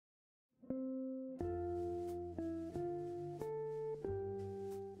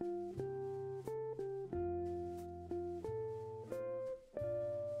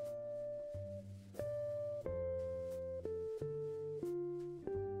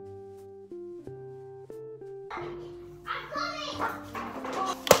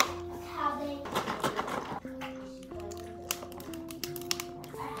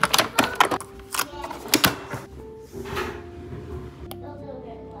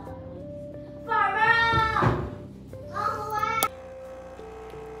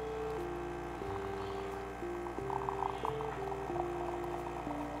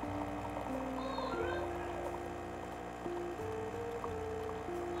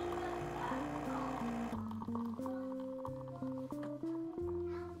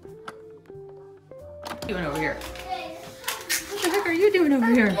Doing over here? What the heck are you doing over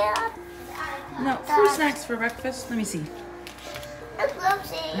here? No, fruit snacks for breakfast. Let me see.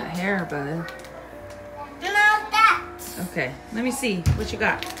 That hair, bud. No, that. Okay, let me see. What you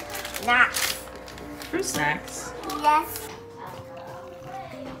got? Nuts. Fruit snacks? Yes.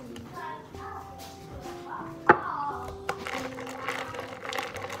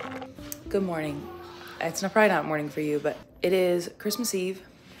 Good morning. It's probably not morning for you, but it is Christmas Eve,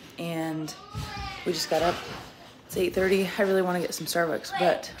 and we just got up. It's 8:30. I really want to get some Starbucks,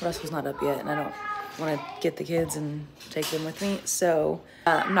 but Russell's not up yet, and I don't want to get the kids and take them with me, so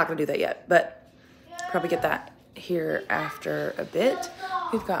I'm not going to do that yet, but probably get that here after a bit.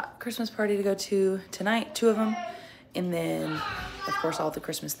 We've got Christmas party to go to tonight, 2 of them, and then, of course, all the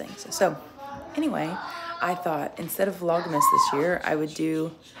Christmas things. So anyway, I thought instead of Vlogmas this year, I would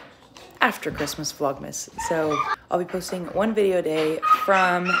do after Christmas Vlogmas. So I'll be posting one video a day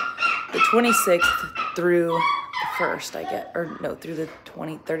from the 26th through the 1st, I get, or no, through the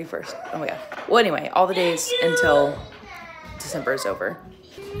 31st. Oh my God. Well, anyway, all the days until December is over.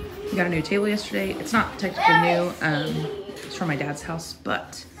 We got a new table yesterday. It's not technically new. It's from my dad's house,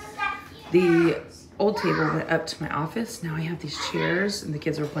 but the old table went up to my office. Now I have these chairs, and the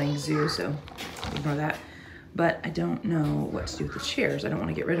kids were playing zoo, so ignore that. But I don't know what to do with the chairs. I don't want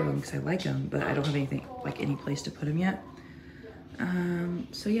to get rid of them because I like them, but I don't have anything, like any place to put them yet.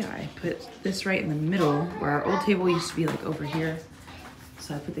 So yeah, I put this right in the middle where our old table used to be like over here.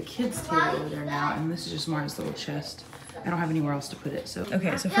 So I put the kids' table over there now, and this is just Mara's little chest. I don't have anywhere else to put it, so.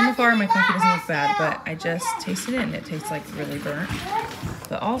 Okay, so from afar, my coffee doesn't look bad, but I just tasted it and it tastes like really burnt.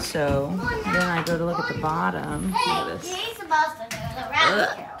 But also, then I go to look at the bottom. Look at this.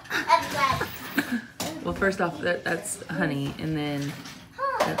 Well, first off, that's honey, and then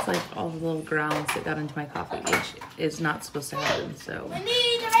that's like all the little grounds that got into my coffee, which is not supposed to happen, so. We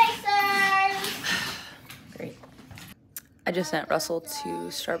need erasers. Great. I just sent Russell to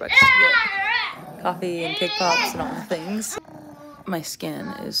Starbucks to get coffee and cake pops and all the things. My skin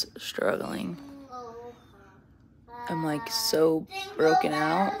is struggling. I'm like so broken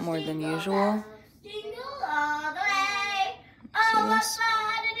out more than usual. See this?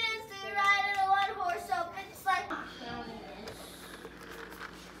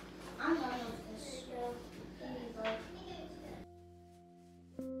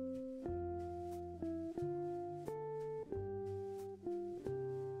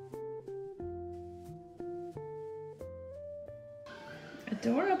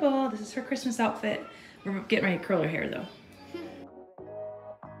 Adorable. This is her Christmas outfit. We're getting ready to curl her hair though.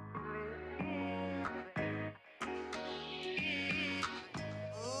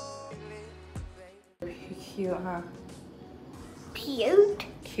 Cute, huh? Cute.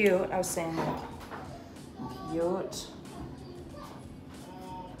 Cute. I was saying like cute.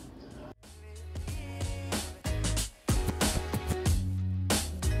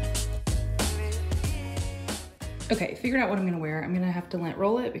 Okay, figured out what I'm gonna wear. I'm gonna have to lint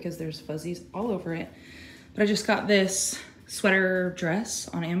roll it because there's fuzzies all over it. But I just got this sweater dress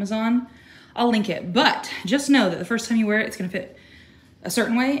on Amazon. I'll link it, but just know that the first time you wear it, it's gonna fit a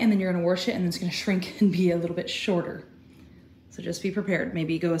certain way, and then you're gonna wash it, and then it's gonna shrink and be a little bit shorter. So just be prepared.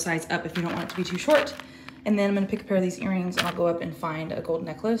 Maybe go a size up if you don't want it to be too short. And then I'm gonna pick a pair of these earrings, and I'll go up and find a gold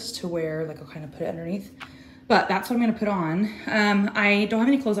necklace to wear, like I'll kind of put it underneath. But that's what I'm gonna put on. I don't have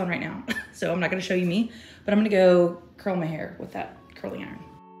any clothes on right now, so I'm not gonna show you me, but I'm gonna go curl my hair with that curling iron.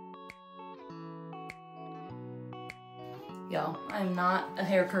 Y'all, I'm not a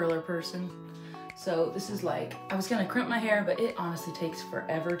hair curler person. So this is like, I was gonna crimp my hair, but it honestly takes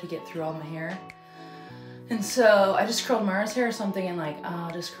forever to get through all my hair. And so I just curled Mara's hair or something, and like,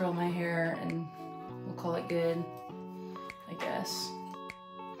 I'll just curl my hair and we'll call it good, I guess.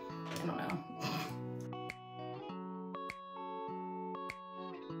 I don't know.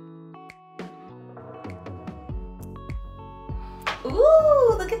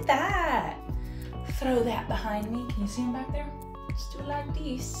 Ooh, look at that. Throw that behind me. Can you see him back there? Just do it like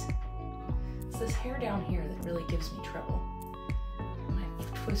this. It's this hair down here that really gives me trouble. When I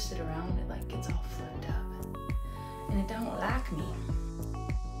twist it around, it like gets all flipped up. And it don't like me.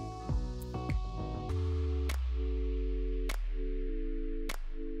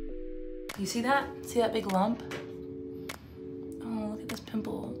 You see that? See that big lump? Oh, look at this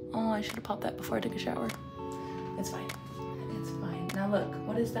pimple. Oh, I should have popped that before I took a shower. It's fine. It's fine. Now look,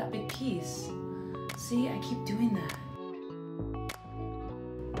 what is that big piece? See, I keep doing that.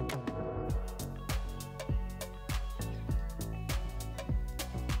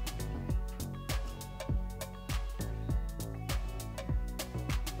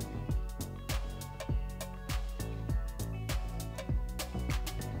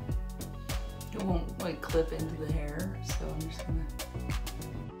 It won't like clip into the hair, so I'm just gonna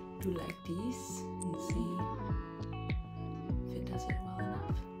do like this and see if it does it well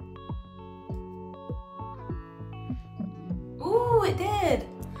enough. Ooh, it did!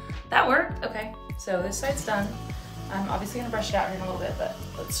 That worked. Okay, so this side's done. I'm obviously gonna brush it out here in a little bit, but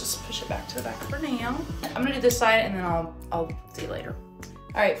let's just push it back to the back for now. I'm gonna do this side and then I'll see you later.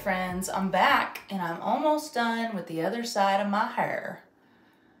 All right, friends, I'm back and I'm almost done with the other side of my hair.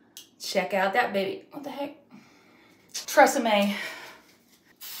 Check out that baby. What the heck? Tresemme.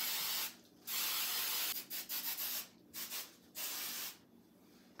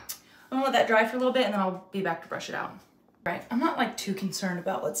 I'm gonna let that dry for a little bit and then I'll be back to brush it out. All right, I'm not like too concerned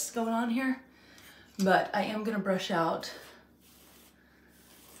about what's going on here, but I am gonna brush out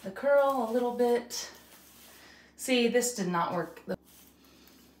the curl a little bit. See, this did not work.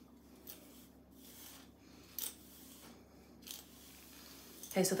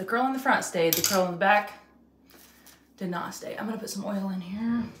 Okay, so the curl in the front stayed, the curl in the back did not stay. I'm gonna put some oil in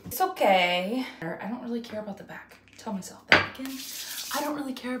here. It's okay. I don't really care about the back. Tell myself that again. I don't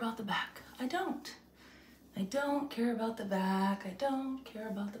really care about the back. I don't. I don't care about the back. I don't care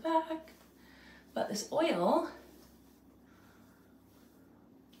about the back. But this oil,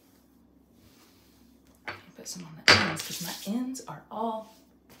 I'm gonna put some on the ends because my ends are all,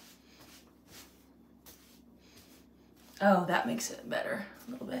 oh, that makes it better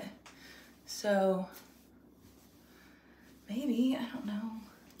a little bit. So maybe, I don't know.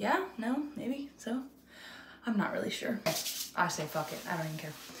 Yeah, no, maybe, so. I'm not really sure. I say fuck it, I don't even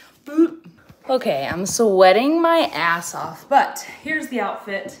care. Boop. Okay, I'm sweating my ass off, but here's the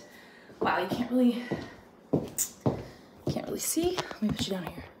outfit. Wow, you can't really see. Let me put you down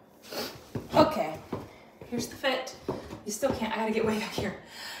here. Okay, here's the fit. You still can't, I gotta get way back here.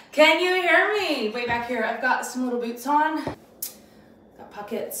 Can you hear me? Way back here. I've got some little boots on. Got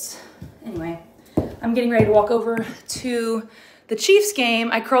pockets. Anyway, I'm getting ready to walk over to the Chiefs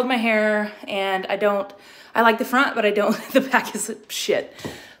game. I curled my hair and I like the front, but I don't, the back is shit.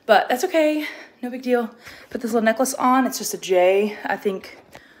 But that's okay, no big deal. Put this little necklace on, it's just a J, I think,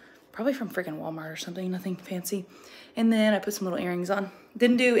 probably from freaking Walmart or something, nothing fancy. And then I put some little earrings on.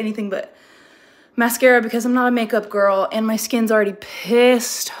 Didn't do anything but mascara because I'm not a makeup girl and my skin's already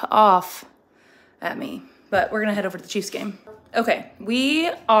pissed off at me. But we're gonna head over to the Chiefs game. Okay,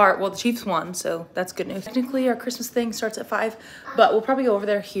 well, the Chiefs won, so that's good news. Technically, our Christmas thing starts at 5, but we'll probably go over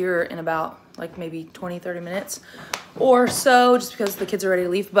there here in about like maybe 20, 30 minutes or so, just because the kids are ready to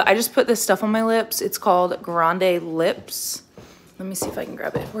leave. But I just put this stuff on my lips. It's called Grande Lips. Let me see if I can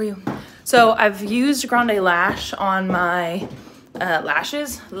grab it for you. So I've used Grande Lash on my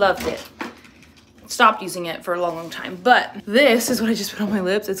lashes. Loved it. Stopped using it for a long time, but this is what I just put on my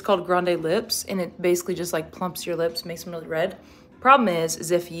lips. It's called Grande Lips, and it basically just like plumps your lips, makes them really red. Problem is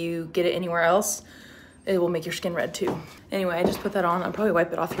if you get it anywhere else, it will make your skin red too. Anyway, I just put that on. I'll probably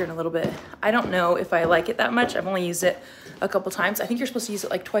wipe it off here in a little bit. I don't know if I like it that much. I've only used it a couple times. I think you're supposed to use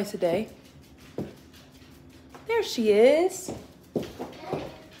it like twice a day. There she is.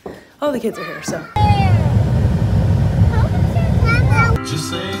 Oh, the kids are here, so. Just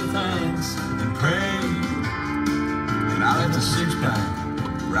say thanks and pray, and I'll have a six-pack.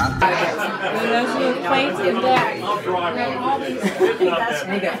 Right there. Those little plates in black. I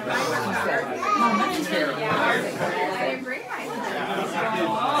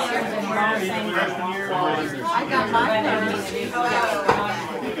got my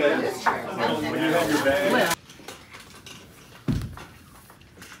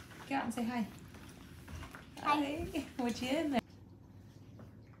Get out and say hi. Hi. What you in there?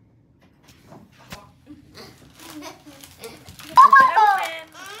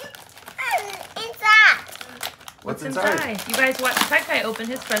 What's inside? You guys watch Kai open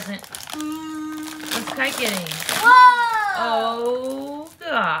his present. What's Kai getting? Whoa! Oh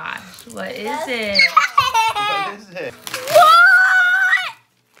gosh, what is it? What is it? What?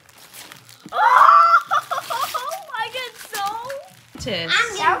 Oh, I get so excited. I'm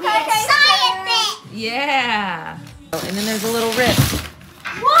gonna be excited. Yeah. Oh, and then there's a little rip.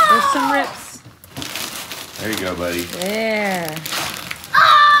 Whoa! There's some rips. There you go, buddy. There.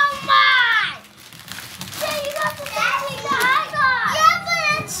 Oh my! So you got the daddy got. Yeah, but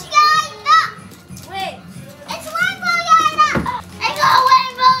it's got the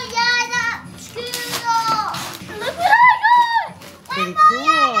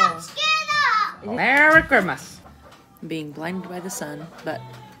Cool. Merry Christmas. I'm being blinded by the sun, but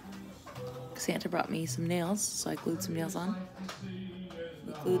Santa brought me some nails, so I glued some nails on.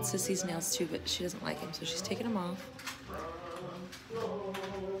 We glued Sissy's nails too, but she doesn't like them, so she's taking them off.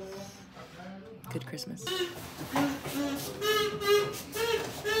 Good Christmas.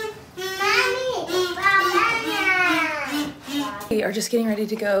 We are just getting ready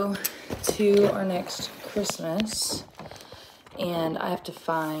to go to our next Christmas, and I have to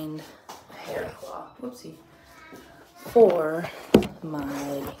find a hair claw, whoopsie, for my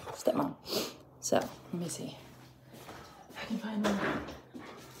stepmom. So let me see if I can find one.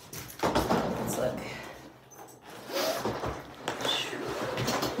 Let's look.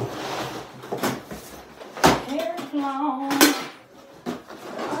 Hair claw.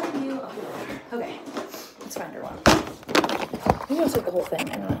 Where are you? Oh, here they are. Okay, let's find her one. Maybe I'll take the whole thing.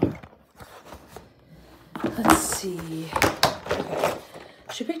 I don't know. Let's see. Okay,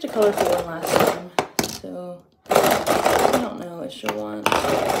 she picked a colorful one last time, so I don't know what she'll want. I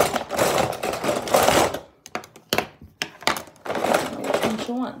don't know which one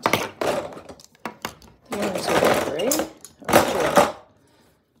she'll want. The one that's with gray or which?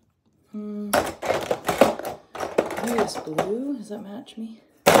 Maybe this blue. Does that match me?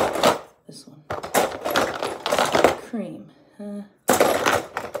 This one. Cream.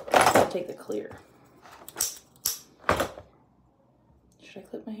 I'll take the clear. Should I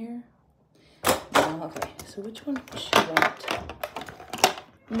clip my hair? No, okay. So which one does she want?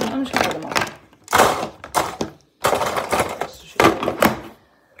 I'm just gonna put them all.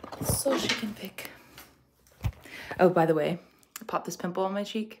 So she can pick. Oh, by the way, I popped this pimple on my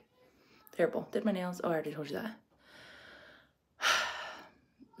cheek. Terrible. Did my nails. Oh, I already told you that.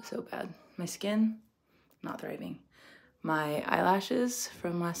 So bad. My skin, not thriving. My eyelashes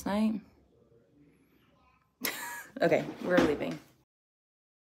from last night. Okay, we're leaving.